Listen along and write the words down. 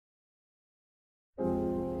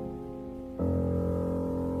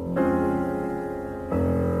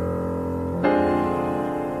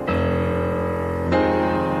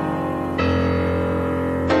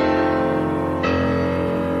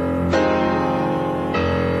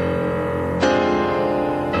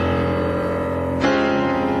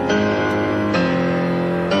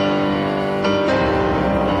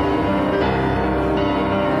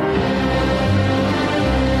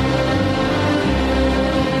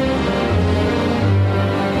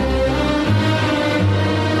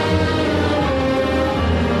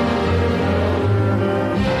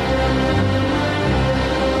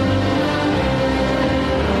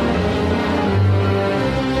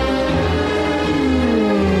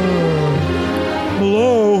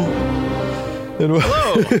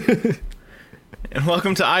Hello, and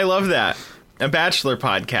welcome to I Love That, a Bachelor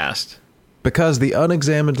podcast. Because the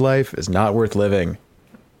unexamined life is not worth living.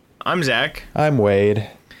 I'm Zach. I'm Wade.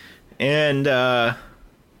 And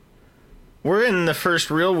we're in the first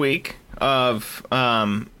real week of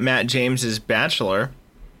Matt James's Bachelor.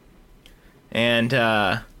 And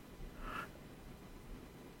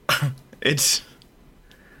it's...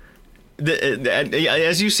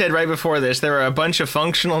 as you said right before this, there are a bunch of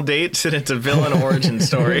functional dates and it's a villain origin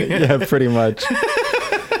story. Yeah, pretty much.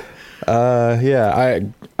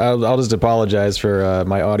 I'll just apologize for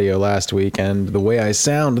my audio last week and the way I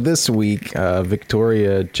sound this week.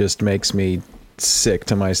 Victoria just makes me sick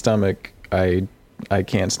to my stomach. I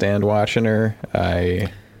can't stand watching her.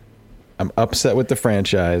 I'm upset with the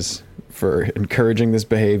franchise for encouraging this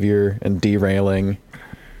behavior and derailing.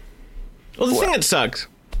 Well, the thing that sucks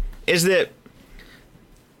is that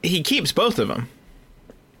he keeps both of them.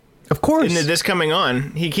 Of course. And this coming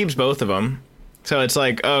on, he keeps both of them. So it's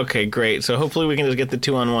like, okay, great. So hopefully we can just get the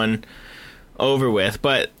 2-on-1 over with.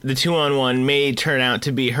 But the 2-on-1 may turn out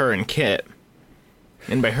to be her and Kit.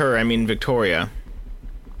 And by her, I mean Victoria.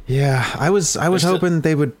 Yeah, I was hoping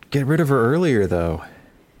they would get rid of her earlier, though.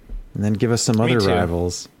 And then give us some other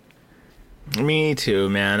rivals. Me too,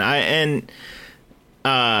 man.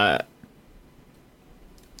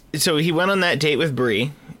 So he went on that date with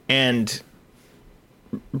Bree, and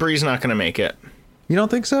Bree's not going to make it. You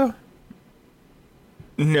don't think so?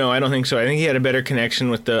 No, I don't think so. I think he had a better connection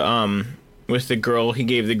with the girl he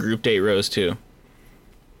gave the group date rose to.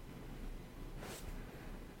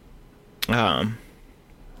 Hold on,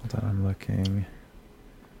 I'm looking.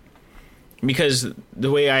 Because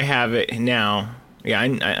the way I have it now, yeah,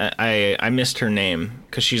 I missed her name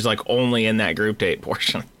because she's like only in that group date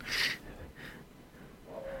portion.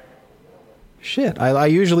 Shit, I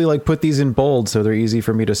usually like put these in bold so they're easy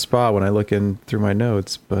for me to spot when I look in through my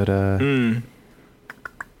notes, but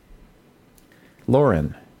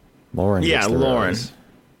Lauren. Yeah, Lauren. Rose.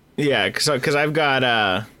 Yeah, because I've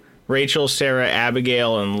got Rachel, Sarah,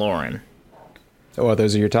 Abigail, and Lauren. Oh,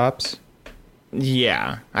 those are your tops?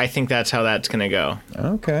 Yeah, I think that's how that's gonna go.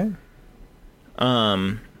 Okay.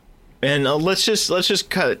 And let's just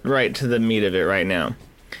cut right to the meat of it right now.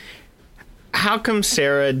 How come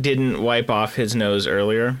Sarah didn't wipe off his nose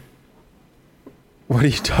earlier? What are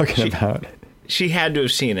you talking about? She had to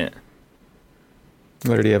have seen it.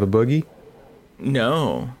 What, did he have a boogie?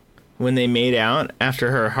 No. When they made out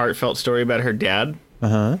after her heartfelt story about her dad,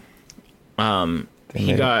 he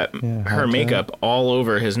got her makeup all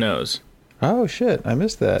over his nose. Oh shit, I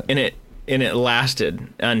missed that. And it lasted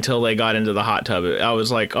until they got into the hot tub. I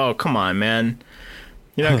was like, "Oh, come on, man.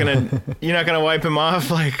 You're not gonna wipe him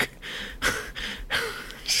off like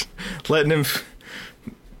letting him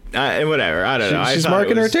whatever. I don't know. She's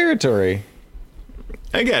marking her territory.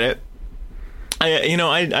 I get it.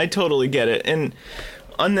 I totally get it. And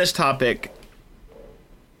on this topic,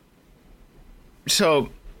 so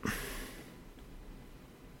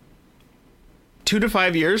 2 to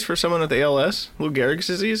 5 years for someone with ALS, Lou Gehrig's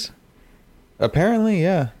disease. Apparently,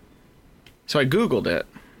 yeah. So I Googled it,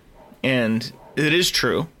 and it is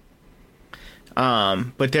true.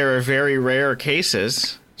 But there are very rare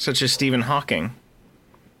cases, such as Stephen Hawking,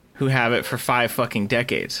 who have it for 5 fucking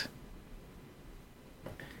decades.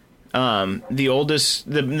 The oldest,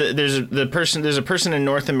 there's a person in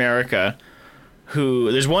North America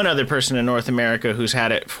there's one other person in North America who's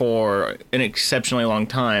had it for an exceptionally long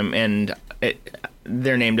time, and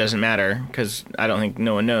their name doesn't matter because I don't think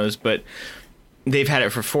no one knows, but they've had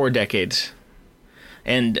it for 4 decades.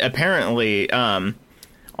 And apparently,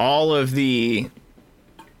 all of the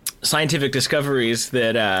scientific discoveries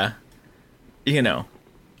that,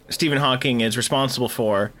 Stephen Hawking is responsible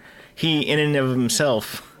for, he in and of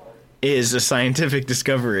himself is a scientific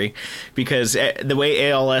discovery, because the way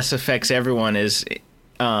ALS affects everyone is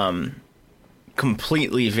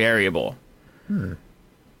completely variable.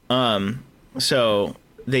 So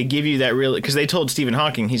they give you that because they told Stephen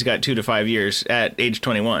Hawking he's got 2 to 5 years at age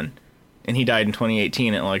 21, and he died in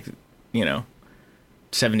 2018 at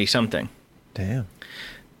 70 something. Damn.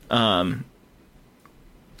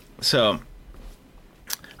 So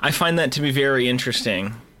I find that to be very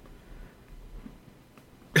interesting.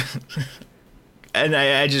 And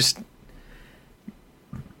I just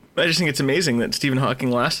think it's amazing that Stephen Hawking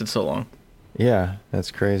lasted so long. Yeah,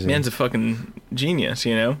 that's crazy. Man's a fucking genius,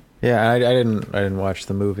 you know? Yeah, I didn't watch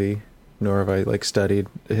the movie, nor have I studied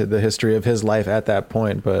the history of his life at that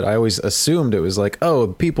point, but I always assumed it was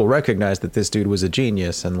people recognized that this dude was a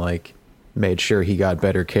genius and made sure he got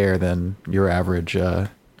better care than your average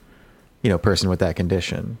person with that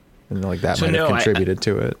condition. And that might have contributed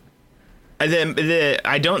to it.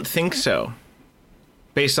 I don't think so.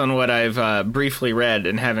 Based on what I've briefly read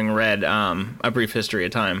and having read A Brief History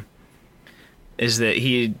of Time, is that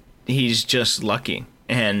he's just lucky,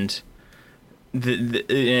 and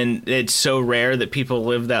and it's so rare that people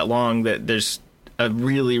live that long that there's a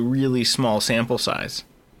really, really small sample size.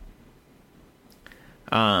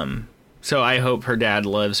 So I hope her dad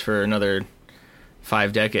lives for another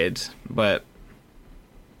 5 decades, but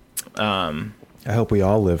I hope we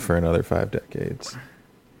all live for another 5 decades.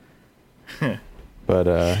 But,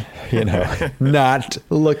 not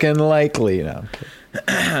looking likely. No.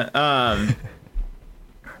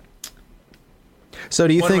 So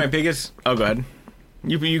do you think... One of my biggest... Oh, go ahead.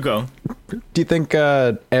 You go. Do you think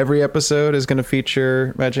every episode is going to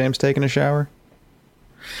feature Matt James taking a shower?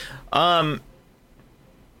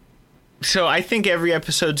 So I think every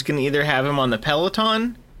episode's going to either have him on the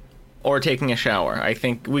Peloton or taking a shower. I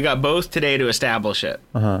think we got both today to establish it.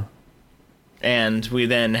 Uh-huh. And we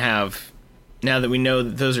then have... Now that we know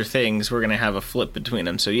that those are things, we're going to have a flip between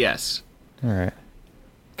them. So, yes. All right.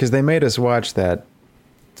 Because they made us watch that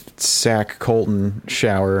Sack Colton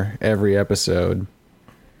shower every episode.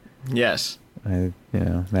 Yes.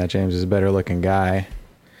 Matt James is a better looking guy.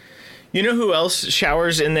 You know who else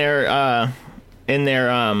showers in their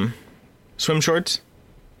swim shorts?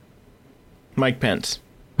 Mike Pence.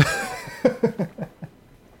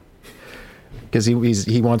 Because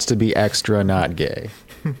he wants to be extra not gay.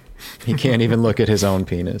 He can't even look at his own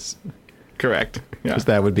penis. Correct. Yeah. Because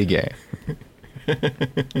that would be gay.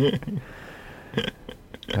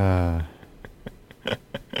 I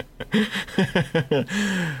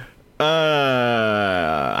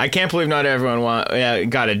can't believe not everyone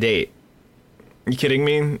got a date. You kidding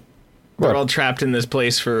me? We're all trapped in this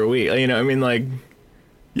place for a week. You know, I mean, like,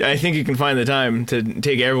 I think you can find the time to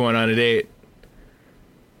take everyone on a date.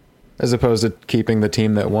 As opposed to keeping the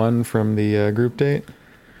team that won from the group date?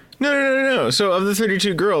 No. So of the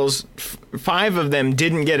 32 girls, 5 of them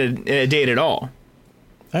didn't get a date at all.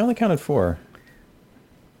 I only counted 4.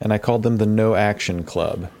 And I called them the No Action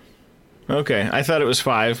Club. Okay, I thought it was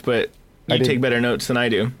 5, but you take better notes than I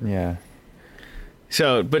do. Yeah.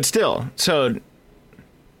 So, but still,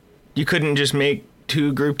 you couldn't just make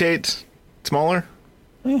 2 group dates smaller?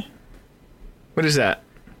 Eh. What is that?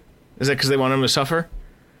 Is that because they want them to suffer?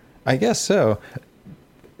 I guess so.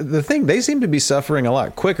 The thing, they seem to be suffering a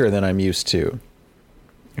lot quicker than I'm used to,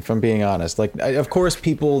 if I'm being honest. Like, of course,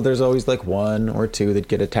 there's always like 1 or 2 that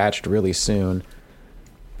get attached really soon.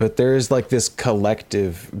 But there's like this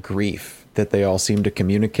collective grief that they all seem to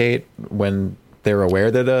communicate when they're aware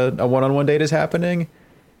that a one-on-one date is happening.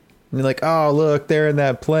 And you're like, oh, look, they're in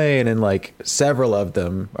that plane. And like several of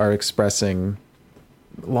them are expressing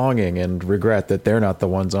longing and regret that they're not the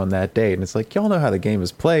ones on that date. And it's like, y'all know how the game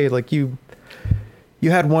is played. Like you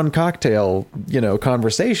had one cocktail,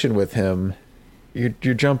 conversation with him.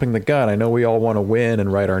 You're jumping the gun. I know we all want to win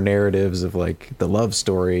and write our narratives of like the love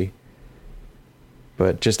story.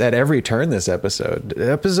 But just at every turn this episode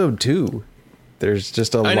 2, there's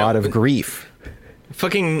just a lot of grief.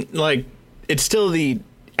 Fucking, like, it's still the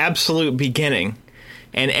absolute beginning,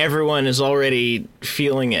 and everyone is already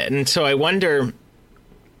feeling it. And so I wonder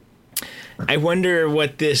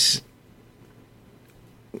what this...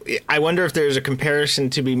 I wonder if there's a comparison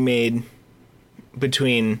to be made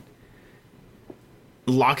between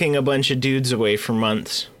locking a bunch of dudes away for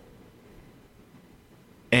months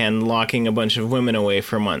and locking a bunch of women away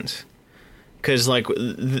for months. Because, like,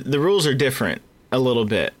 the rules are different a little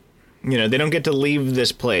bit. They don't get to leave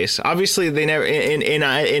this place. Obviously, they never...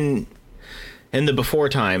 In the before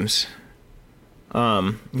times,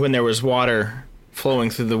 when there was water flowing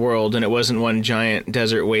through the world and it wasn't one giant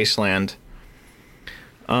desert wasteland,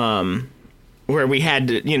 where we had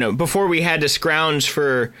to, before we had to scrounge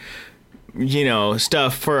for,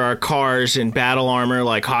 stuff for our cars and battle armor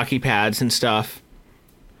like hockey pads and stuff.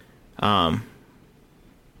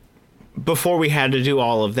 Before we had to do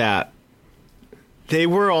all of that, they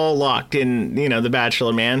were all locked in, the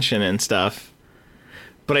Bachelor Mansion and stuff.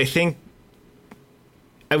 But I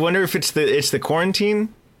wonder if it's the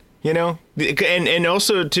quarantine, and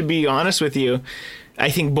also, to be honest with you, I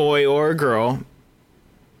think boy or girl,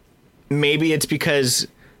 maybe it's because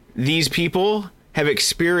these people have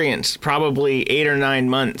experienced probably 8 or 9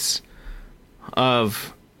 months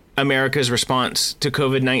of America's response to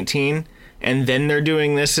COVID-19, and then they're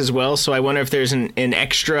doing this as well. So I wonder if there's an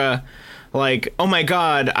extra, like, oh my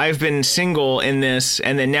God, I've been single in this,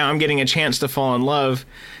 and then now I'm getting a chance to fall in love,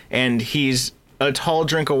 and he's a tall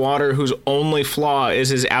drink of water whose only flaw is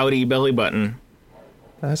his outie belly button.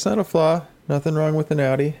 That's not a flaw. Nothing wrong with an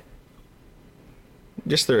outie.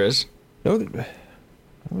 Yes, there is. No,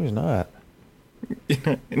 there's not.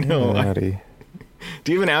 No. Audi.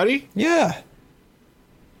 Do you have an Audi? Yeah.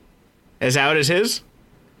 As out as his?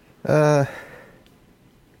 No.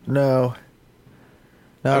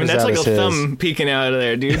 I mean, that's like a thumb peeking out of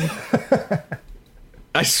there, dude.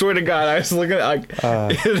 I swear to God, I was looking at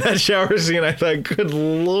that shower scene. I thought, good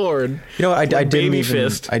Lord. You know, I didn't even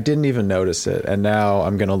fist. I didn't even notice it, and now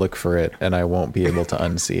I'm gonna look for it, and I won't be able to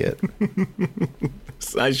unsee it.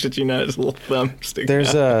 I shit you not, his little thumb sticking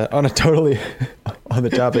There's out. on the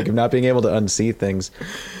topic of not being able to unsee things.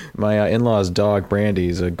 My in-laws' dog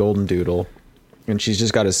Brandy's a golden doodle, and she's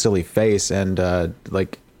just got a silly face, and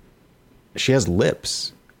like she has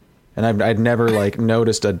lips, and I'd never like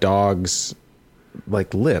noticed a dog's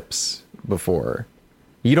like lips before.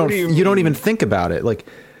 You don't even think about it. Like,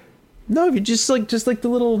 no, you just like the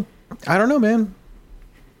little, I don't know, man.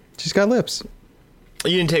 She's got lips.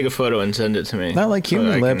 You didn't take a photo and send it to me. Not like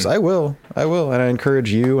human lips. I will. And I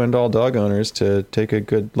encourage you and all dog owners to take a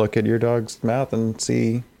good look at your dog's mouth and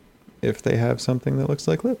see if they have something that looks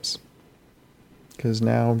like lips. Because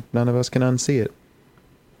now none of us can unsee it.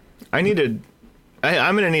 I'm going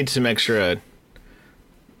to need some extra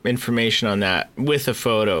information on that with a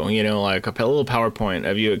photo, you know, like a little PowerPoint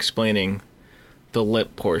of you explaining the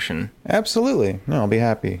lip portion. Absolutely. No, I'll be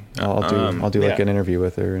happy. I'll do like an interview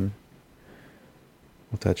with her and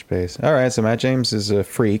we'll touch base. All right, so Matt James is a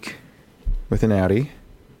freak with an Audi.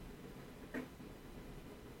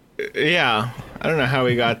 Yeah, I don't know how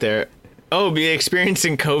we got there. Oh, be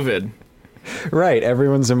experiencing COVID. Right,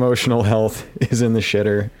 everyone's emotional health is in the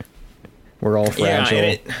shitter. We're all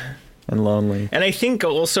fragile and lonely. And I think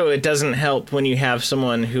also it doesn't help when you have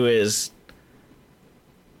someone who is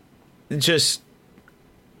just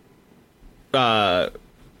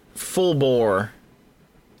full bore,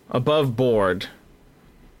 above board,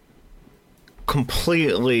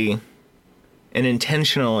 completely and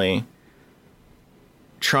intentionally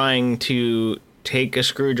trying to take a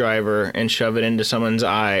screwdriver and shove it into someone's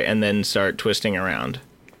eye and then start twisting around.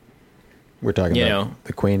 We're talking about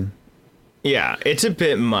the Queen. Yeah, it's a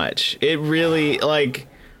bit much. It really, like,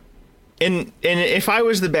 and if I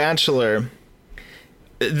was The Bachelor,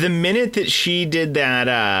 the minute that she did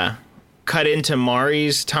that cut into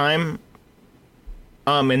Mari's time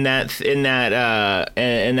in that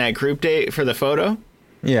group date for the photo,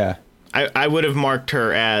 yeah, I would have marked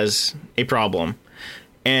her as a problem.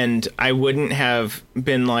 And I wouldn't have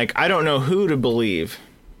been like, I don't know who to believe,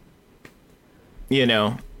 you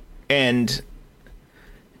know, and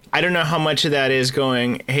I don't know how much of that is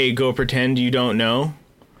going, hey, go pretend you don't know.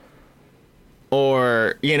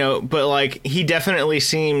 Or, you know, but like he definitely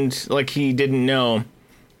seemed like he didn't know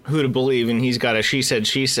who to believe. And he's got a she said,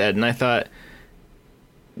 she said. And I thought,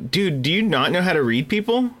 dude, do you not know how to read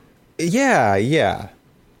people? Yeah. You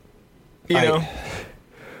know,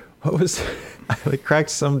 what was... I like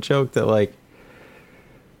cracked some joke that like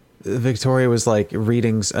Victoria was like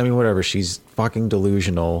reading, I mean, whatever, she's fucking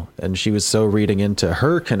delusional, and she was so reading into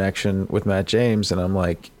her connection with Matt James, and I'm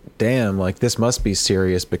like, damn, like this must be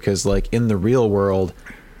serious, because like in the real world,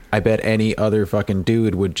 I bet any other fucking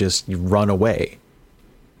dude would just run away.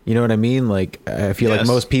 You know what I mean? Like I feel like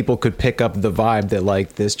most people could pick up the vibe that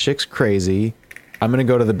like this chick's crazy, I'm gonna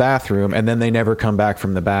go to the bathroom, and then they never come back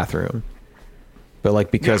from the bathroom. But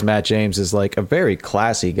like, because Matt James is like a very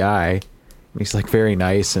classy guy, he's like very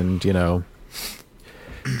nice and, you know,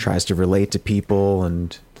 tries to relate to people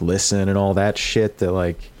and listen and all that shit, that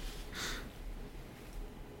like,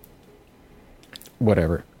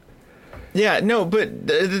 whatever. Yeah, no, but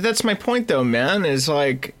that's my point though, man, is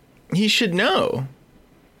like, he should know.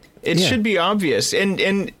 It should be obvious.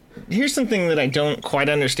 And here's something that I don't quite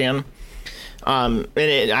understand. And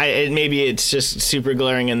maybe it's just super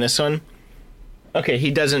glaring in this one. Okay,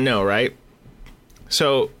 he doesn't know, right?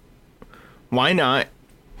 So why not,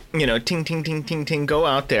 you know, ting, ting, ting, ting, ting, go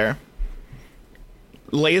out there,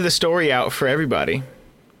 lay the story out for everybody,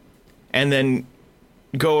 and then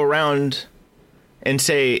go around and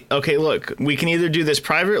say, okay, look, we can either do this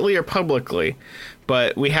privately or publicly,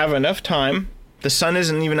 but we have enough time. The sun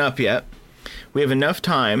isn't even up yet. We have enough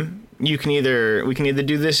time. We can either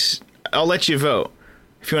do this. I'll let you vote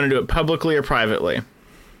if you want to do it publicly or privately.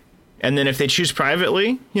 And then if they choose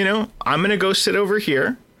privately, you know, I'm going to go sit over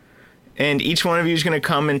here, and each one of you is going to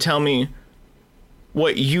come and tell me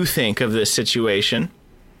what you think of this situation.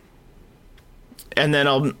 And then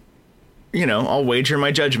I'll wager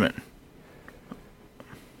my judgment.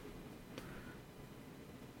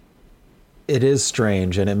 It is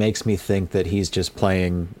strange, and it makes me think that he's just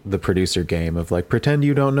playing the producer game of like, pretend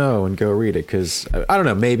you don't know and go read it. Because I don't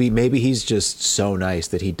know, maybe he's just so nice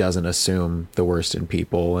that he doesn't assume the worst in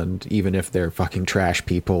people, and even if they're fucking trash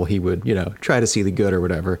people, he would, you know, try to see the good or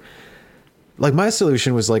whatever. Like my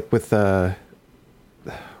solution was like with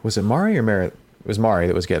was it Mari or Merritt? It was Mari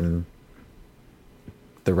that was getting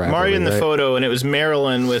the rap. Mari in the right? photo, and it was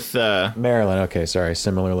Marilyn with Marilyn. Okay, sorry,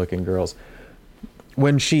 similar looking girls.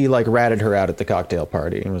 When she like ratted her out at the cocktail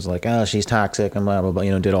party and was like, oh, she's toxic and blah, blah, blah,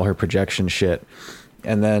 you know, did all her projection shit.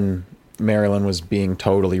 And then Marilyn was being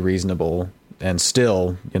totally reasonable, and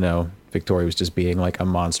still, you know, Victoria was just being like a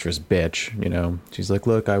monstrous bitch. You know, she's like,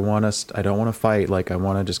 look, I don't want to fight. Like, I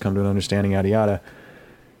want to just come to an understanding, yada, yada.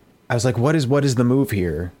 I was like, what is the move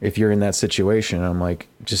here? If you're in that situation, I'm like,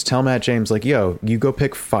 just tell Matt James, like, yo, you go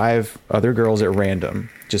pick 5 other girls at random,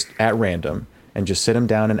 and just sit them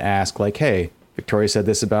down and ask like, hey, Victoria said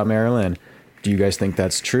this about Marilyn. Do you guys think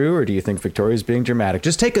that's true, or do you think Victoria's being dramatic?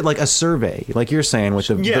 Just take it like a survey, like you're saying with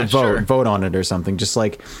the vote on it or something. Just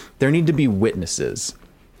like there need to be witnesses.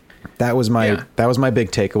 That was my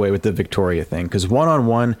big takeaway with the Victoria thing, because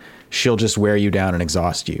one-on-one, she'll just wear you down and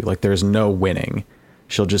exhaust you. Like there's no winning.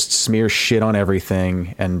 She'll just smear shit on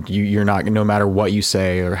everything, and you're not, no matter what you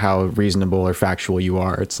say or how reasonable or factual you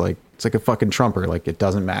are. It's like a fucking trumper. Like it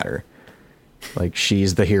doesn't matter. Like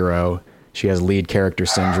she's the hero. She has lead character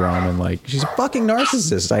syndrome, and like she's a fucking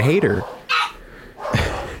narcissist. I hate her.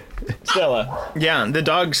 Stella. Yeah, the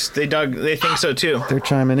dogs. They think so too. They're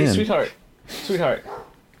chiming in. Sweetheart.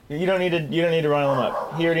 You don't need to run him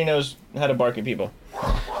up. He already knows how to bark at people.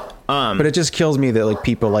 But it just kills me that like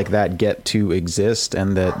people like that get to exist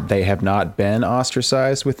and that they have not been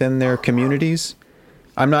ostracized within their communities.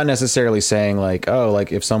 I'm not necessarily saying like, oh,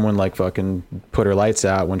 like if someone like fucking put her lights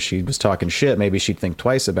out when she was talking shit, maybe she'd think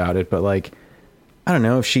twice about it. But like, I don't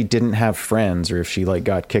know, if she didn't have friends, or if she like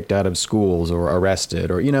got kicked out of schools or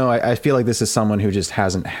arrested, or, you know, I feel like this is someone who just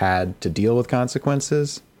hasn't had to deal with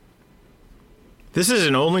consequences. This is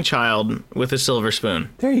an only child with a silver spoon.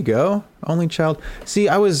 There you go. Only child. See,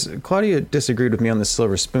 Claudia disagreed with me on the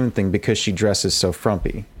silver spoon thing because she dresses so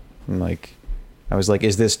frumpy. And like, I was like,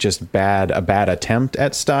 is this just a bad attempt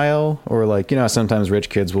at style? Or like, you know, sometimes rich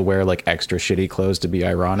kids will wear like extra shitty clothes to be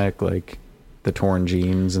ironic, like the torn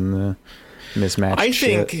jeans and the mismatched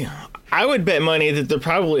shit. I would bet money that they're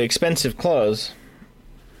probably expensive clothes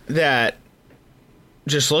that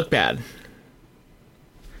just look bad.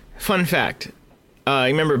 Fun fact. You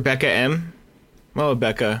remember Becca M? Oh,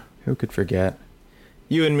 Becca. Who could forget?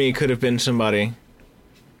 You and me could have been somebody.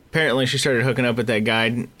 Apparently, she started hooking up with that guy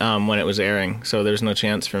when it was airing, so there's no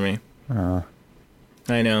chance for me. I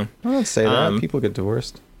know. Well, don't say that. People get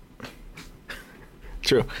divorced.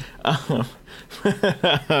 True.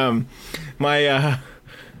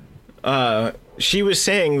 She was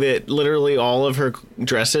saying that literally all of her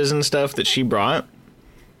dresses and stuff that she brought,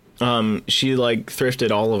 she like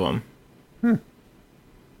thrifted all of them.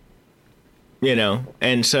 You know,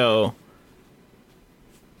 and so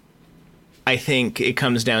I think it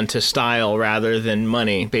comes down to style rather than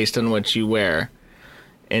money based on what you wear.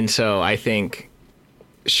 And so I think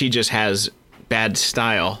she just has bad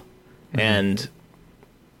style, and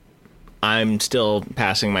I'm still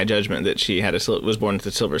passing my judgment that she was born with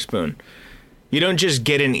a silver spoon. You don't just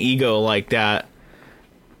get an ego like that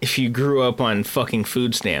if you grew up on fucking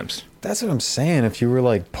food stamps. That's what I'm saying. If you were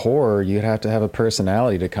like poor, you'd have to have a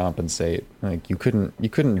personality to compensate. Like you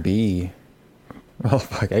couldn't be. Well,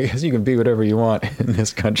 fuck, I guess you can be whatever you want in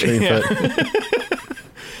this country, but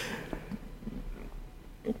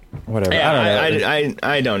whatever. Yeah, I don't know.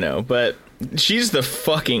 I don't know, but she's the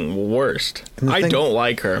fucking worst. I don't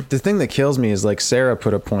like her. The thing that kills me is like Sarah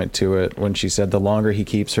put a point to it when she said the longer he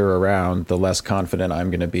keeps her around, the less confident I'm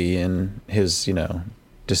going to be in his, you know,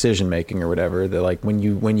 decision making or whatever. That like when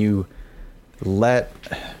you let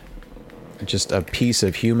just a piece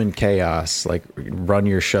of human chaos like run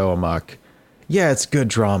your show amok. Yeah, it's good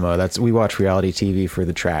drama. We watch reality TV for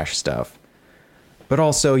the trash stuff. But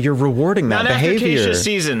also you're rewarding that behavior. Not after Tayshia's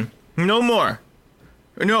season. No more.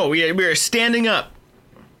 No, we are standing up.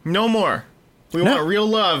 No more. We want real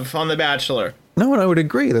love on The Bachelor. No, and I would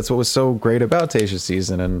agree. That's what was so great about Tayshia's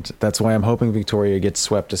season, and that's why I'm hoping Victoria gets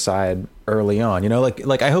swept aside early on. You know,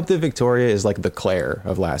 like I hope that Victoria is like the Claire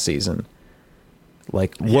of last season.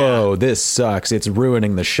 Like, whoa, this sucks. It's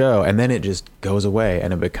ruining the show. And then it just goes away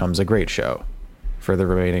and it becomes a great show for the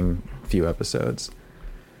remaining few episodes.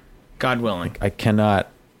 God willing.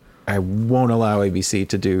 I won't allow ABC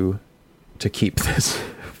to keep this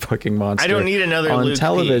fucking monster. I don't need another on Luke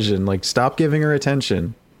television. P. Like, stop giving her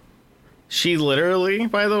attention. She literally,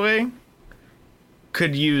 by the way,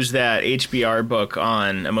 could use that HBR book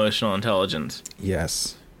on emotional intelligence.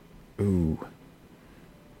 Yes. Ooh.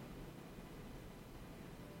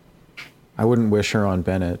 I wouldn't wish her on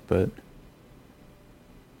Bennett, but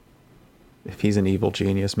if he's an evil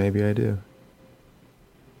genius, maybe I do.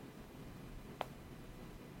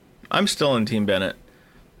 I'm still in Team Bennett.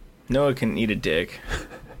 Noah can eat a dick.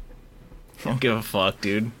 I don't give a fuck,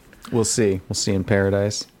 dude. We'll see. We'll see in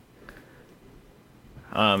Paradise.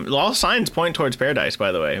 All signs point towards Paradise,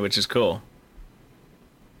 by the way, which is cool.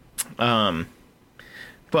 But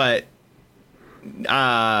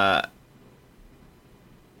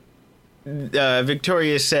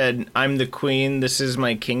Victoria said, "I'm the queen. This is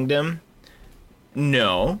my kingdom."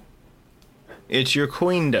 No, it's your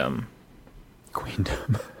queendom.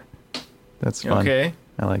 Queendom. That's fun. Okay.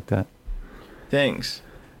 I like that. Thanks.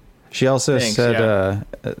 She also said,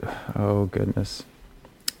 yeah. oh goodness.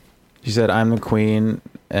 She said, "I'm the queen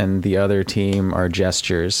and the other team are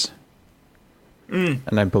gestures."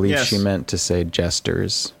 And I believe Yes. she meant to say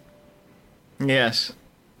jesters. Yes.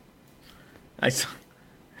 I'm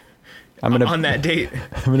gonna on that date.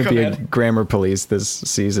 I'm gonna Go be a ahead. grammar police this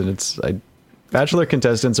season. Bachelor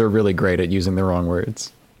contestants are really great at using the wrong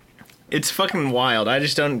words. It's fucking wild. I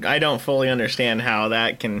don't fully understand how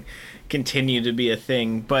that can continue to be a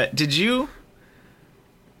thing. But did you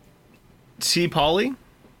see Pauly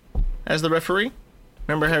as the referee?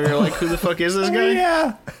 Remember how you're like, who the fuck is this guy?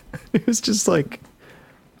 Yeah. It was just like,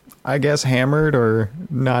 I guess hammered or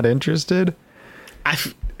not interested.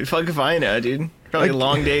 Fuck if I know, dude. Probably a Like-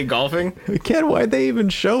 long day golfing. Again, why'd they even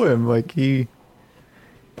show him? Like he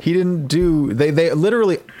didn't do, they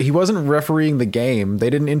literally, he wasn't refereeing the game. They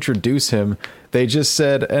didn't introduce him. They just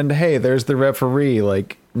said, and hey, there's the referee,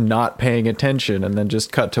 like not paying attention, and then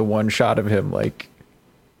just cut to one shot of him. Like,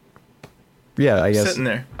 yeah, I guess Sitting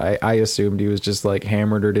there. I assumed he was just like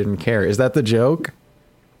hammered or didn't care. Is that the joke?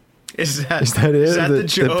 Is that Is that the that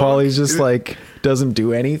joke? Paulie's just like doesn't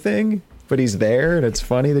do anything, but he's there, and it's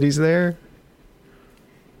funny that he's there.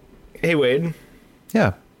 Hey, Wade.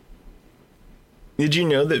 Yeah. Did you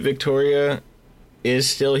know that Victoria is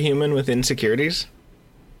still human with insecurities?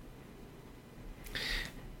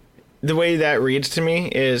 The way that reads to me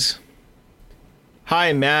is,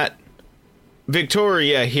 "Hi, Matt.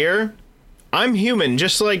 Victoria here. I'm human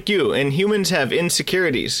just like you, and humans have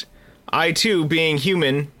insecurities. I too, being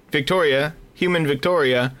human, Victoria,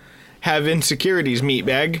 have insecurities,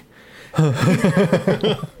 meatbag."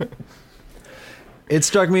 It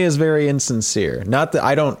struck me as very insincere. Not that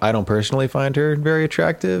I don't personally find her very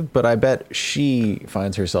attractive, but I bet she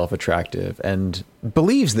finds herself attractive and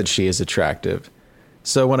believes that she is attractive.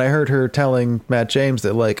 So when I heard her telling Matt James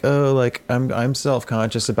that like, "Oh, like I'm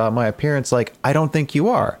self-conscious about my appearance," like, I don't think you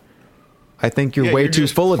are. I think you're Yeah, way you're too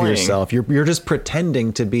just full of playing. yourself. You're just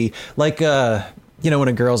pretending to be like when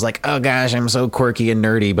a girl's like, "Oh gosh, I'm so quirky and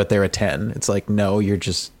nerdy," but they're a 10. It's like, no, you're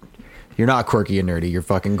not quirky and nerdy. You're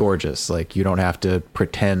fucking gorgeous. Like, you don't have to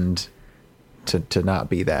pretend to not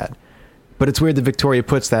be that. But it's weird that Victoria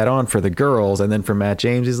puts that on for the girls, and then for Matt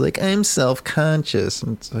James, he's like, "I'm self-conscious."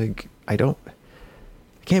 And it's like, I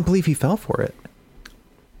can't believe he fell for it.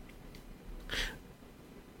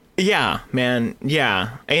 Yeah, man.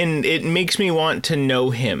 Yeah. And it makes me want to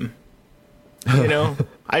know him. You know?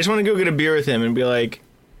 I just want to go get a beer with him and be like,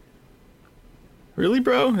 "Really,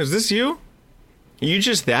 bro? Is this you? Are you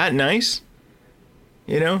just that nice?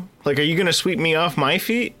 You know? Like, are you going to sweep me off my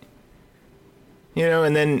feet?" You know,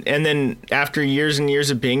 and then after years and years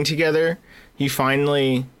of being together, you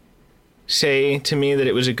finally say to me that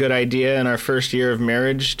it was a good idea in our first year of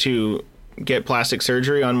marriage to get plastic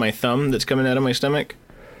surgery on my thumb that's coming out of my stomach.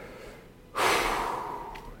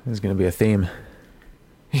 There's going to be a theme.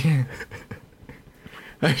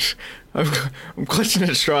 I'm clutching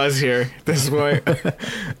at straws here at this point.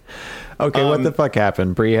 Okay, what the fuck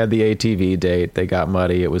happened? Bree had the ATV date. They got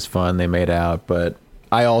muddy. It was fun. They made out. But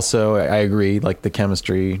I agree. Like, the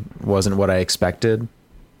chemistry wasn't what I expected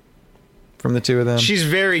from the two of them. She's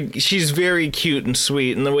very cute and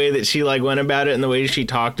sweet, and the way that she like went about it and the way she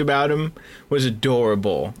talked about him was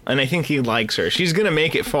adorable. And I think he likes her. She's gonna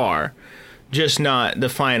make it far, just not the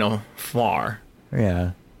final far.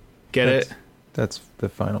 Yeah. Get it? That's the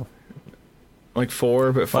final. Like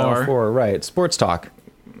 4, but Final far. four, right. Sports talk.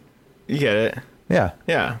 You get it? Yeah.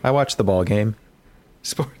 Yeah. I watched the ball game.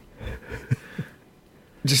 Sport.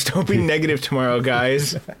 Just don't be negative tomorrow,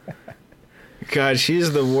 guys. God,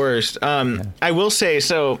 she's the worst. I will say,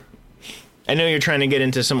 so I know you're trying to get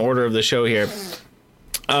into some order of the show here.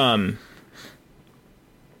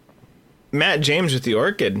 Matt James with the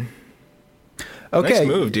orchid. Okay. Nice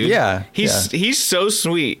move, dude. Yeah. He's so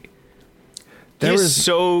sweet. There He's was-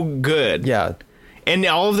 so good. Yeah. And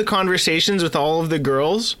all of the conversations with all of the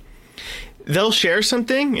girls, they'll share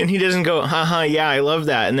something and he doesn't go, haha, yeah, I love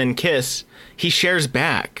that, and then kiss. He shares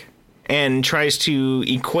back and tries to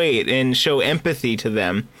equate and show empathy to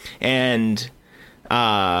them and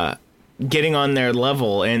getting on their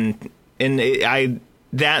level.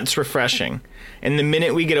 That's refreshing. And the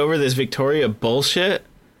minute we get over this Victoria bullshit,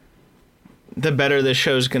 the better the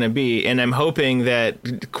show's going to be. And I'm hoping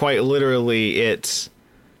that quite literally it's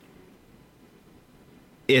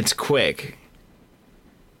quick.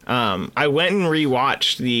 I went and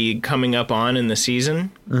rewatched the coming up on in the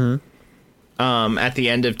season. At the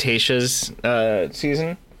end of Tayshia's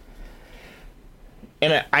season.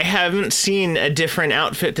 And I haven't seen a different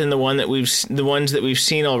outfit than the ones that we've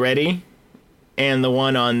seen already, and the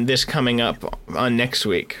one on this coming up on next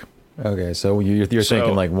week. Okay, so you're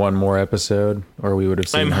thinking like one more episode, or we would have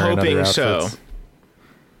seen her in other outfits? I'm hoping so.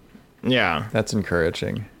 Yeah, that's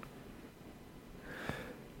encouraging.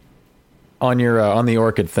 On your on the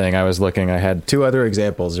orchid thing, I was looking. I had two other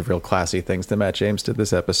examples of real classy things that Matt James did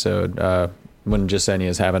this episode. When Jasenia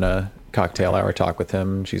is having a cocktail hour talk with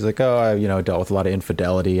him, she's like, "Oh, I dealt with a lot of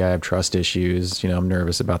infidelity. I have trust issues. I'm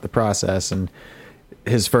nervous about the process." And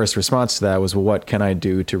his first response to that was, "Well, what can I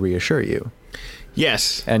do to reassure you?"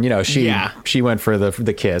 Yes. And she went for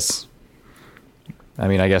the kiss. I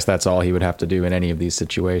mean, I guess that's all he would have to do in any of these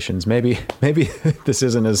situations. Maybe this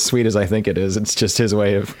isn't as sweet as I think it is. It's just his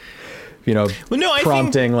way of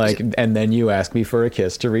prompting, and then you ask me for a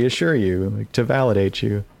kiss to reassure you, to validate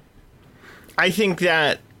you. I think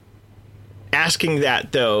that asking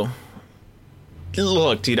that, though,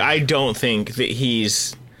 look, dude, I don't think that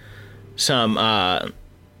he's some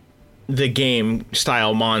the game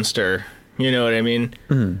style monster. You know what I mean?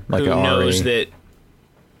 Like who knows Ari. that?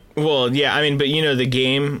 Well, yeah, I mean, but the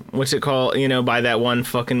game, what's it called? By that one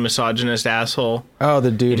fucking misogynist asshole. Oh,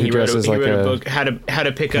 the dude who dresses like a book, how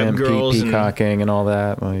to pick up girls, peacocking and all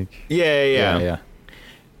that. Yeah.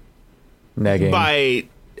 Negging.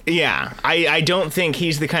 I don't think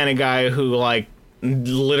he's the kind of guy who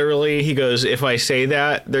literally he goes, if I say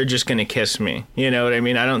that, they're just gonna kiss me. You know what I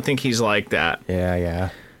mean? I don't think he's like that. Yeah.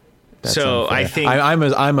 That's so unfair. I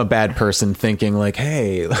think I'm a bad person thinking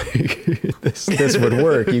hey, this would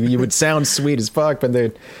work. You would sound sweet as fuck, but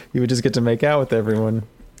you would just get to make out with everyone.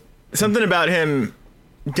 Something about him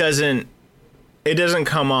doesn't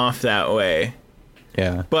come off that way.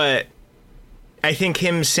 Yeah. But I think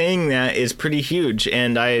him saying that is pretty huge,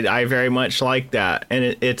 and I very much like that.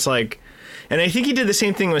 And it's and I think he did the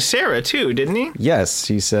same thing with Sarah too, didn't he? Yes,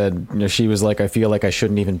 he said, she was like, I feel like I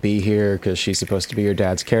shouldn't even be here because she's supposed to be your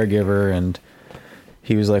dad's caregiver. And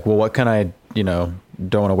he was like, well, what can I,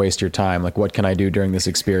 don't want to waste your time. What can I do during this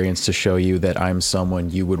experience to show you that I'm someone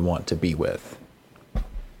you would want to be with?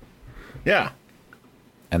 Yeah.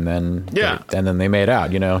 And then, they made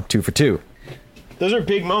out, 2 for 2. Those are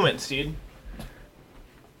big moments, dude.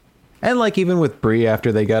 And even with Bree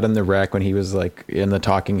after they got in the wreck, when he was in the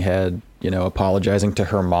talking head, apologizing to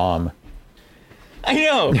her mom. I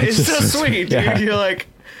know, it's so sweet, dude. Yeah. You're like,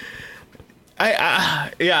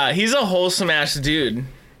 he's a wholesome ass dude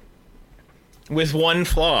with one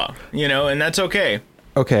flaw, and that's okay.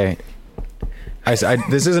 Okay.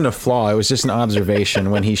 This isn't a flaw. It was just an observation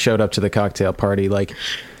when he showed up to the cocktail party.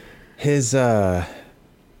 His 5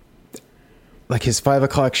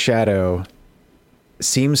 o'clock shadow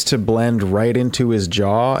seems to blend right into his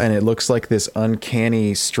jaw, and it looks like this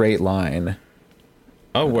uncanny straight line.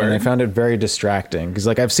 Oh, word. And I found it very distracting because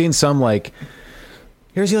I've seen some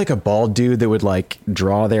here's a bald dude that would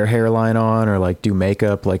draw their hairline on or do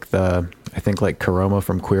makeup I think Karoma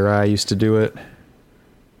from Queer Eye used to do it.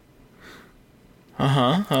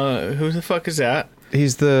 Who the fuck is that?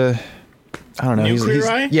 He's the I don't know. New Queer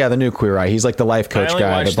Eye? Yeah, the new Queer Eye. He's the life coach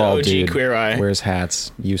guy, the bald dude. Queer Eye. Wears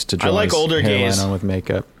hats, used to draw I like his older hairline gays. on with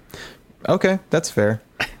makeup. Okay, that's fair.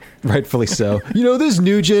 Rightfully so. This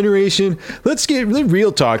new generation. Let's get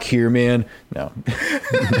real talk here, man. No,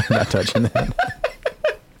 not touching that.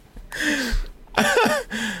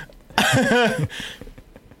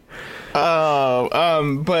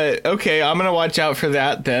 But okay, I'm gonna watch out for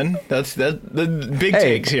that then. That's the big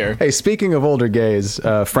takes here. Hey, speaking of older gays,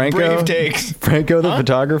 Franco, Brave takes. Franco the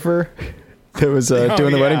photographer that was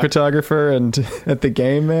doing the wedding photographer, and at the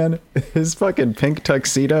game, man, his fucking pink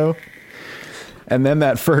tuxedo, and then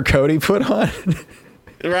that fur coat he put on.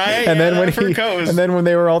 Right. And then when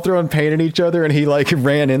they were all throwing paint at each other, and he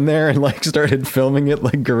ran in there and started filming it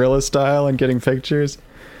guerrilla style and getting pictures.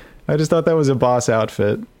 I just thought that was a boss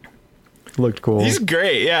outfit. Looked cool. He's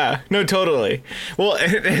great. Yeah. No, totally. Well,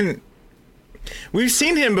 and We've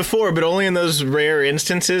seen him before, but only in those rare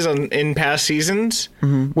instances in past seasons.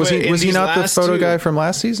 Mm-hmm. Was he not the photo guy from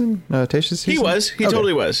last season? Tasha's season? He was. He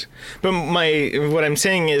totally was. But what I'm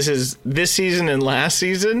saying is this season and last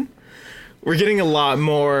season, we're getting a lot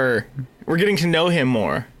more. We're getting to know him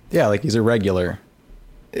more. Yeah, like he's a regular.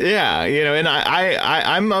 Yeah, and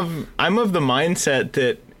I'm of the mindset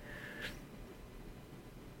that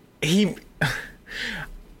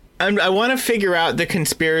I want to figure out the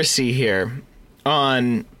conspiracy here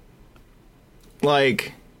on,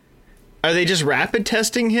 like, are they just rapid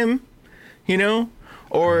testing him,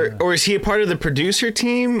 or is he a part of the producer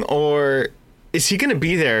team, or is he going to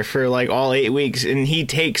be there for like all 8 weeks and he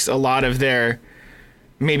takes a lot of their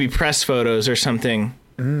maybe press photos or something,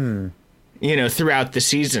 throughout the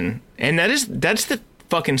season? And that's the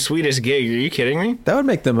fucking sweetest gig. Are you kidding me? That would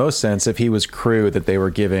make the most sense if he was crew that they were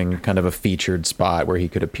giving kind of a featured spot where he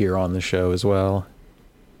could appear on the show as well.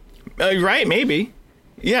 Right, maybe.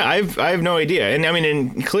 Yeah, I have no idea. And I mean,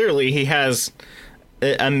 and clearly he has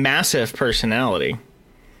a massive personality.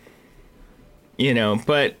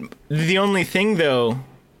 But the only thing though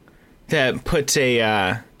that puts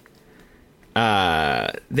that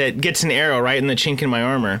gets an arrow right in the chink in my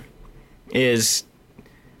armor is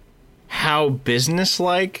how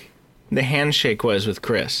businesslike the handshake was with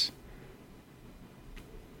Chris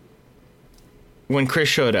when Chris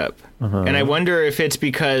showed up. And I wonder if it's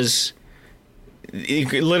because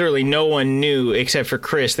literally no one knew except for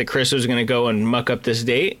Chris that Chris was going to go and muck up this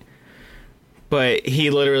date. But he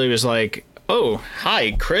literally was like, "Oh,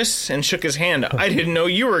 hi, Chris," and shook his hand. "I didn't know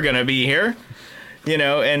you were going to be here."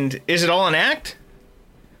 And is it all an act?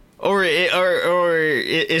 Or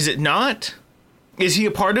is it not? Is he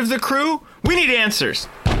a part of the crew? We need answers.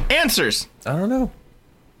 Answers. I don't know.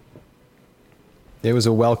 It was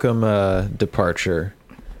a welcome departure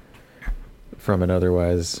from an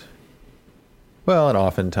otherwise, well, an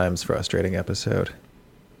oftentimes frustrating episode.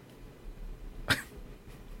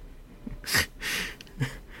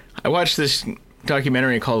 I watched this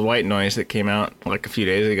documentary called White Noise that came out like a few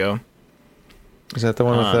days ago. Is that the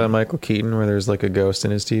one with Michael Keaton where there's like a ghost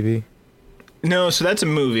in his TV? No, so that's a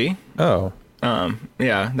movie. Oh.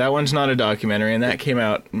 Yeah, that one's not a documentary, and that came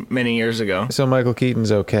out many years ago. So Michael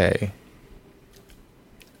Keaton's okay?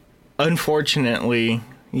 Unfortunately,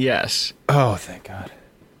 yes. Oh, thank God.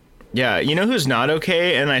 Yeah, you know who's not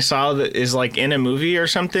okay, and I saw that is like in a movie or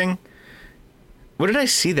something? What did I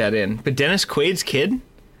see that in? But Dennis Quaid's kid?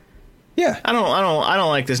 Yeah. I don't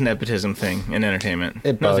like this nepotism thing in entertainment.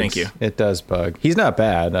 It bugs. No, thank you. It does bug. He's not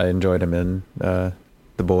bad. I enjoyed him in The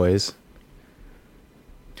Boys.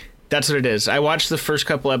 That's what it is. I watched the first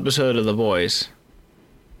couple episodes of The Boys.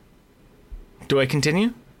 Do I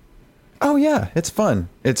continue? Oh, yeah. It's fun.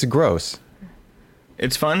 It's gross.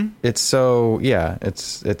 It's fun? It's so, yeah.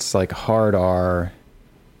 It's like hard R.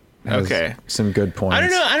 Okay. Some good points. I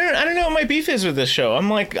don't know. I don't know what my beef is with this show. I'm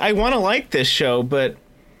like, I want to like this show, but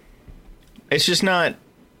it's just not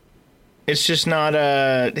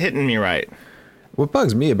hitting me right. What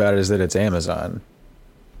bugs me about it is that it's Amazon.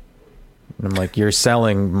 And I'm like, you're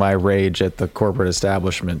selling my rage at the corporate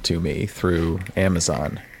establishment to me through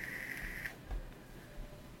Amazon.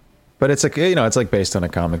 But it's like, it's like based on a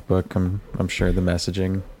comic book. I'm sure the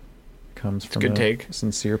messaging comes from good a take.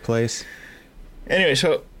 Sincere place. Anyway,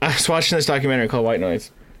 so I was watching this documentary called White Noise.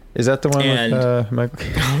 Is that the one with Michael?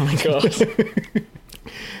 Oh my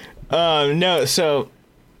god. No, so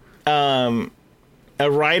a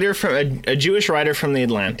writer from a Jewish writer from the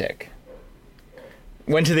Atlantic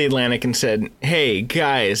went to the Atlantic and said, "Hey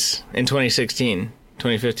guys, in 2015,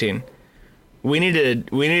 we need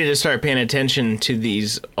to start paying attention to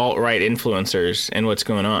these alt-right influencers and what's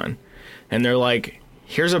going on." And they're like,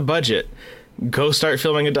 "Here's a budget. Go start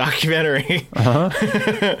filming a documentary." And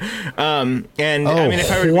I mean,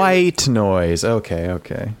 if I were White Noise. Okay.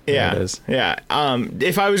 Yeah, there it is. Yeah.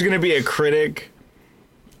 If I was going to be a critic,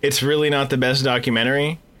 it's really not the best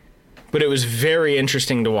documentary, but it was very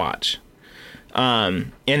interesting to watch.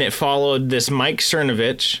 And it followed this Mike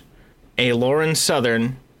Cernovich, a Lauren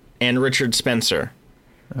Southern, and Richard Spencer.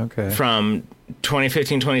 Okay. From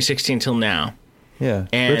 2015, 2016 till now. Yeah.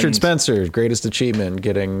 And Richard Spencer, greatest achievement,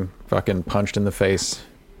 getting fucking punched in the face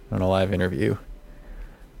on a live interview.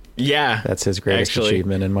 Yeah. That's his greatest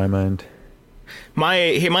achievement in my mind.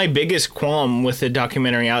 My biggest qualm with the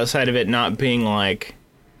documentary, outside of it not being like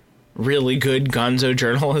really good gonzo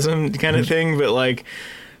journalism kind of thing, but like,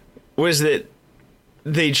 was that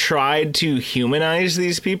they tried to humanize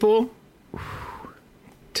these people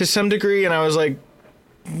to some degree, and I was like,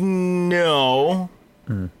 no.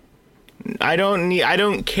 I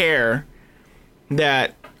don't care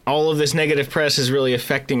that all of this negative press is really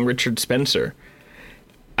affecting Richard Spencer.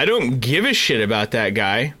 I don't give a shit about that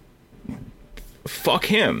guy. Fuck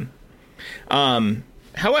him.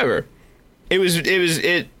 However, it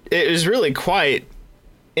was really quite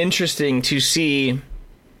interesting to see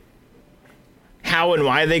how and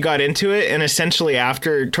why they got into it, and essentially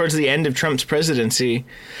towards the end of Trump's presidency,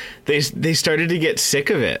 they started to get sick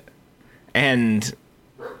of it, and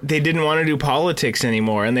they didn't want to do politics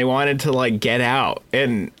anymore, and they wanted to like get out.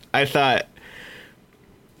 And I thought,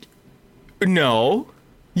 no,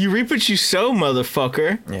 you reap what you sow,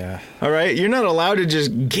 motherfucker. Yeah. All right, you're not allowed to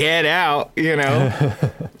just get out, you know.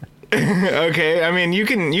 Okay, I mean, you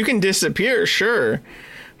can disappear, sure,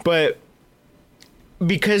 but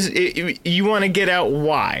because you want to get out,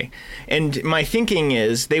 why? And my thinking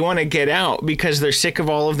is they want to get out because they're sick of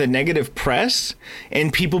all of the negative press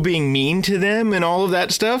and people being mean to them and all of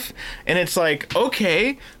that stuff. And it's like,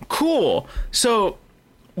 okay, cool. So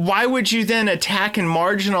why would you then attack and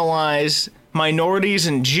marginalize minorities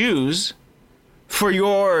and Jews for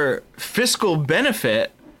your fiscal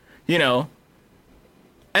benefit, you know,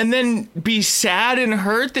 and then be sad and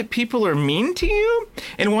hurt that people are mean to you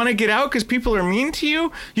and want to get out because people are mean to you?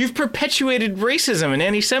 You've perpetuated racism and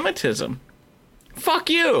anti-Semitism. Fuck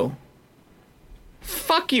you.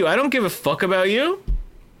 Fuck you. I don't give a fuck about you.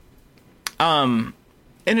 And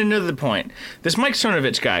another point. This Mike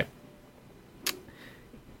Cernovich guy,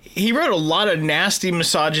 he wrote a lot of nasty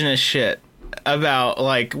misogynist shit about,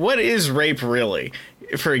 like, what is rape really,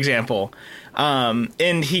 for example.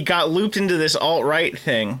 And he got looped into this alt-right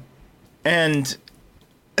thing and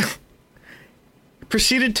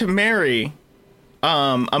proceeded to marry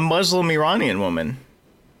a Muslim Iranian woman.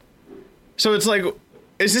 So it's like,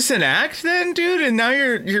 is this an act then, dude? And now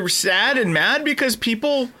you're sad and mad because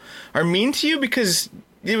people are mean to you because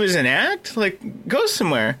it was an act? Like, go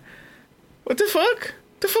somewhere. What the fuck?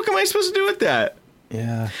 The fuck am I supposed to do with that?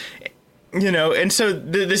 Yeah. You know, and so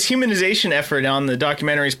this humanization effort on the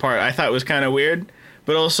documentary's part, I thought was kind of weird,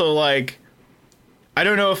 but also, like, I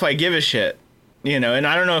don't know if I give a shit, you know, and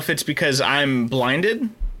I don't know if it's because I'm blinded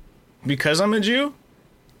because I'm a Jew,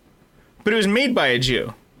 but it was made by a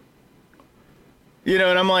Jew, you know,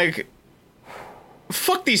 and I'm like,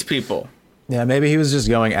 fuck these people. Yeah, maybe he was just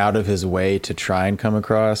going out of his way to try and come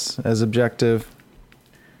across as objective.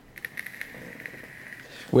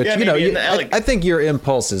 Which, yeah, you know, I think your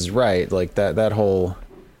impulse is right. Like that whole,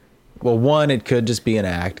 well, one, it could just be an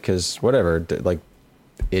act because whatever, like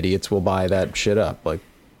idiots will buy that shit up. Like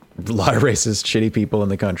a lot of racist, shitty people in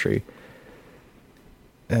the country.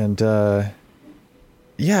 And,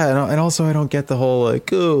 yeah. And also I don't get the whole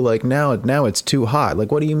like, oh, like now it's too hot.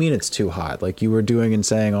 Like, what do you mean it's too hot? Like you were doing and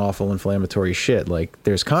saying awful inflammatory shit. Like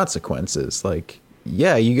there's consequences. Like,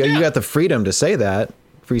 yeah, you got the freedom to say that,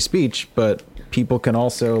 free speech, but people can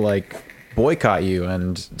also like boycott you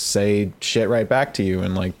and say shit right back to you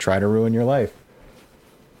and like try to ruin your life.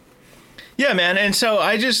 Yeah, man. And so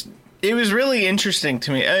it was really interesting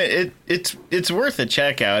to me. It's worth a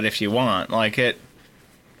check out if you want. Like it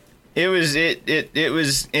was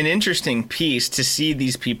an interesting piece to see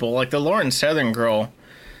these people. Like the Lauren Southern girl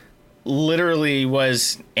literally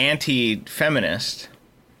was anti-feminist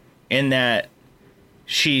in that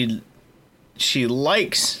she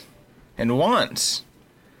likes and wants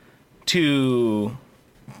to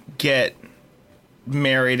get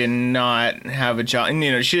married and not have a job. And,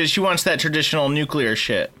 you know, she wants that traditional nuclear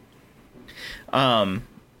shit. And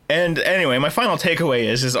anyway, my final takeaway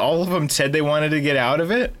is all of them said they wanted to get out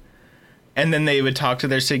of it. And then they would talk to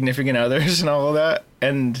their significant others and all of that.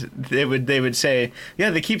 And they would say,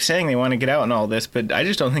 yeah, they keep saying they want to get out and all this, but I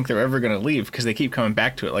just don't think they're ever going to leave because they keep coming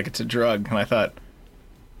back to it like it's a drug. And I thought,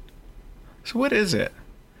 so what is it?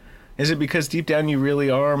 Is it because deep down you really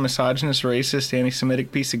are a misogynist, racist,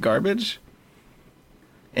 anti-Semitic piece of garbage?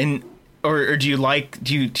 And or do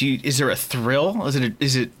you is there a thrill?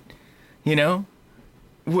 Is it you know?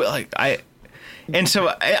 Well,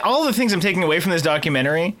 all the things I'm taking away from this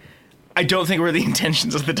documentary, I don't think were the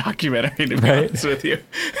intentions of the documentary, to be honest with you.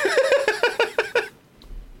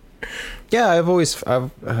 Yeah, I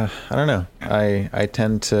don't know. I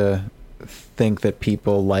tend to think that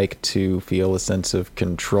people like to feel a sense of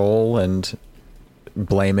control, and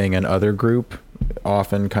blaming another group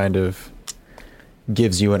often kind of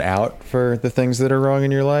gives you an out for the things that are wrong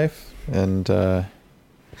in your life. And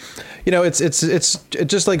you know, it's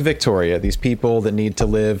just like Victoria, these people that need to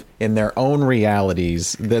live in their own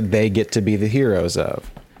realities that they get to be the heroes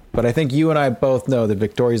of. But I think you and I both know that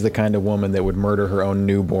Victoria's the kind of woman that would murder her own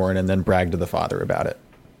newborn and then brag to the father about it.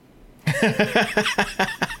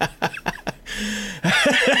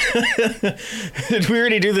 Did we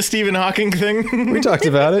already do the Stephen Hawking thing? We talked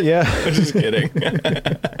about it, yeah. I'm just kidding.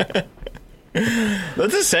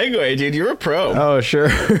 That's a segue, dude. You're a pro. Oh, sure.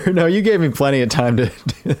 No, you gave me plenty of time to,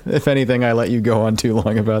 if anything, I let you go on too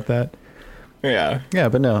long about that. Yeah. Yeah,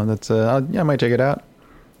 but no, that's, I might check it out.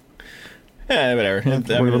 Yeah,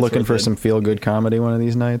 whatever. We were looking for some feel-good comedy one of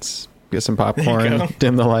these nights. Get some popcorn,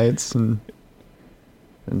 dim the lights, and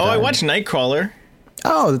I watched Nightcrawler.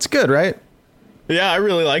 Oh, that's good, right? Yeah, I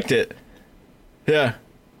really liked it. Yeah.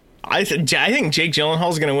 I think Jake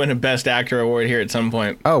Gyllenhaal's going to win a Best Actor award here at some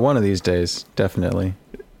point. Oh, one of these days, definitely.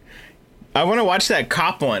 I want to watch that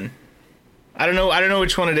cop one. I don't know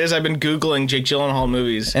which one it is. I've been Googling Jake Gyllenhaal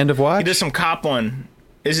movies. End of Watch? He does some cop one.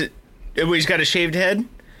 Is it where he's got a shaved head?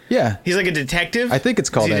 Yeah. He's like a detective? I think it's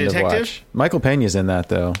called End of Watch. Michael Pena's in that,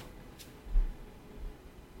 though.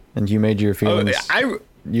 And you made your feelings... I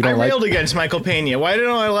railed against Michael Pena. Why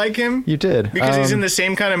don't I like him? You did. Because he's in the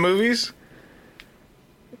same kind of movies?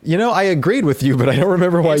 You know, I agreed with you, but I don't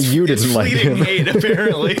remember why you didn't like him. Hate,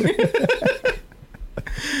 apparently.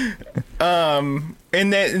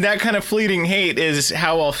 And that kind of fleeting hate is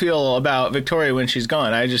how I'll feel about Victoria when she's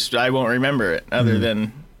gone. I won't remember it other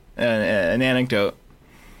than an anecdote.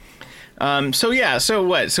 So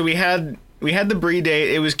what? So we had the Brie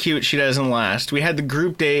date. It was cute. She doesn't last. We had the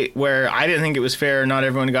group date where I didn't think it was fair. Not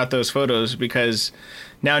everyone got those photos because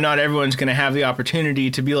now not everyone's going to have the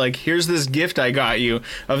opportunity to be like, here's this gift I got you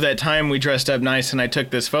of that time we dressed up nice and I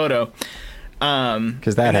took this photo.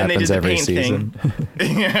 Because that happens every season.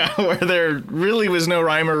 Yeah, where there really was no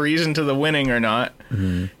rhyme or reason to the winning or not.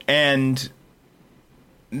 Mm-hmm. And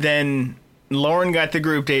then Lauren got the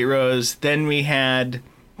group date rose. Then we had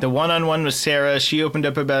the one-on-one with Sarah. She opened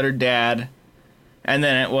up about her dad. And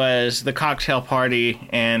then it was the cocktail party,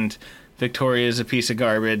 and Victoria's a piece of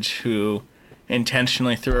garbage who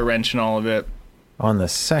intentionally threw a wrench in all of it. On the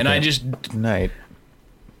second night.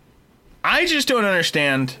 I just don't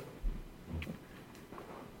understand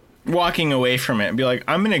walking away from it and be like,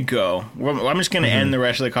 I'm going to go. I'm just going to end the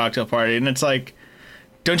rest of the cocktail party. And it's like,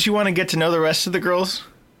 don't you want to get to know the rest of the girls?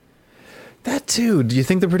 That too. Do you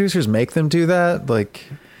think the producers make them do that? Like...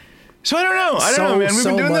 So I don't know. I don't know, man. We've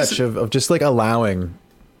been doing much of just like allowing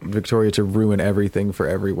Victoria to ruin everything for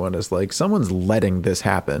everyone is like someone's letting this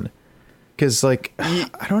happen. Because like,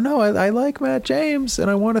 I don't know. I like Matt James and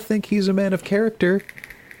I want to think he's a man of character.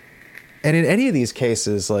 And in any of these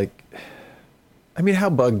cases, like, I mean, how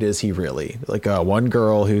bugged is he really? Like one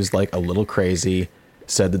girl who's like a little crazy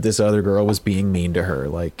said that this other girl was being mean to her.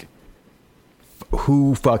 Like,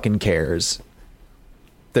 who fucking cares?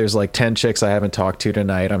 There's like 10 chicks I haven't talked to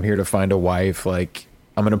tonight. I'm here to find a wife. Like,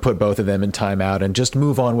 I'm going to put both of them in timeout and just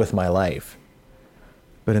move on with my life.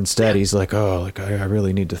 But instead, he's like, oh, like I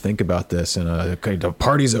really need to think about this. And the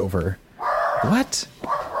party's over. What?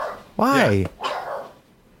 Why?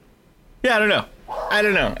 Yeah, I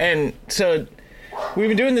don't know. And so we've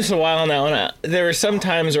been doing this a while now. And there are some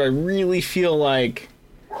times where I really feel like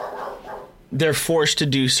they're forced to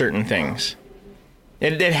do certain things.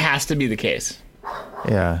 It has to be the case.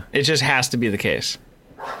 Yeah. It just has to be the case.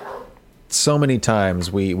 So many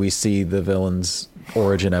times we see the villain's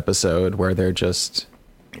origin episode where they're just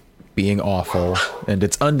being awful and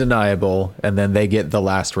it's undeniable, and then they get the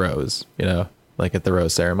last rose, you know, like at the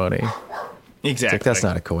rose ceremony. Exactly. It's like, that's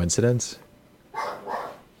not a coincidence.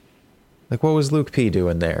 Like, what was Luke P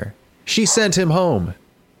doing there? She sent him home.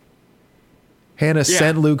 Hannah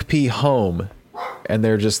sent Luke P home. And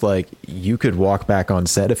they're just like, you could walk back on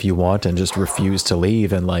set if you want and just refuse to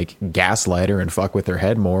leave and like gaslight her and fuck with her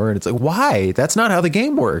head more. And it's like, why? That's not how the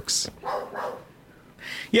game works.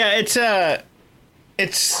 Yeah, it's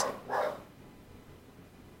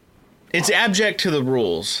abject to the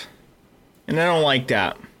rules. And I don't like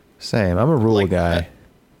that. Same. I'm a rule guy.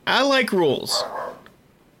 I like rules.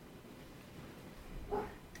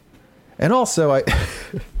 And also, I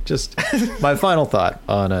just my final thought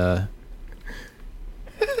on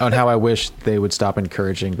how I wish they would stop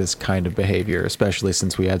encouraging this kind of behavior, especially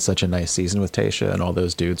since we had such a nice season with Tayshia and all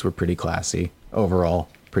those dudes were pretty classy. Overall,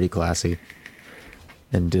 pretty classy.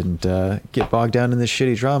 And didn't get bogged down in this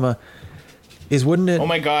shitty drama. Wouldn't it... Oh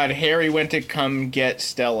my god, Harry went to come get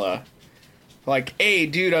Stella. Like, hey,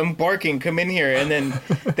 dude, I'm barking, come in here. And then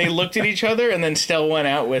they looked at each other, and then Stella went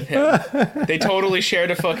out with him. They totally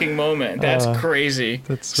shared a fucking moment. That's crazy.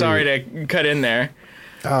 That's sweet. Sorry to cut in there.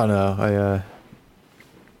 Oh, no,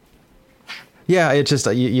 yeah, it just,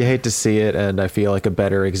 you hate to see it, and I feel like a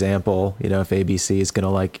better example, you know, if ABC is going to,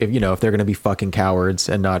 like, if they're going to be fucking cowards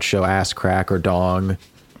and not show ass crack or dong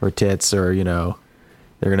or tits or, you know,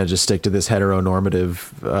 they're going to just stick to this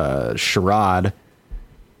heteronormative charade,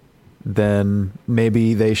 then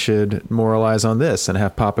maybe they should moralize on this and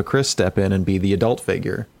have Papa Chris step in and be the adult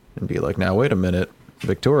figure and be like, now wait a minute,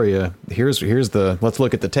 Victoria, here's the, let's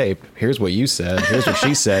look at the tape. Here's what you said. Here's what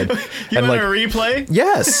she said. You and want a replay?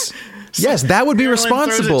 Yes. Yes, that would be Marilyn throws a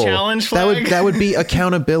responsible. challenge flag? That would be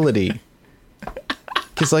accountability.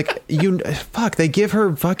 Cuz like they give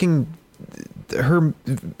her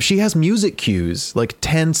she has music cues, like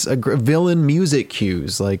tense villain music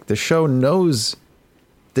cues. Like the show knows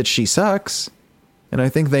that she sucks, and I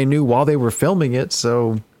think they knew while they were filming it,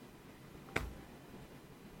 so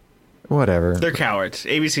whatever. They're cowards.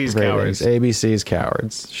 ABC's Ratings. cowards. ABC's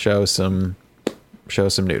cowards. Show some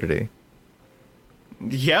nudity.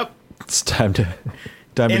 Yep. It's time to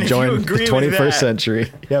And if join you the agree with 21st that-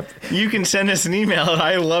 century. Yep. You can send us an email at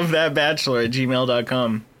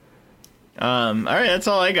ilovethatbachelor@gmail.com. All right, that's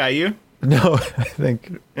all I got you. No, I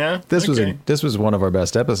think Yeah, this okay. was one of our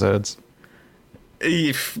best episodes.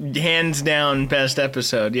 Hands down best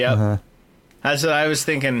episode. Yep. Uh-huh. That's what I was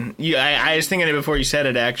thinking. I was thinking it before you said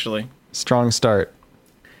it, actually. Strong start.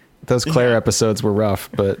 Those Claire Yeah. episodes were rough,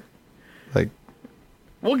 but like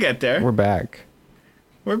We'll get there. we're back.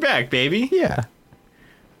 We're back, baby. Yeah.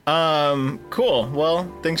 Cool.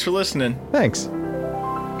 Well, thanks for listening. Thanks.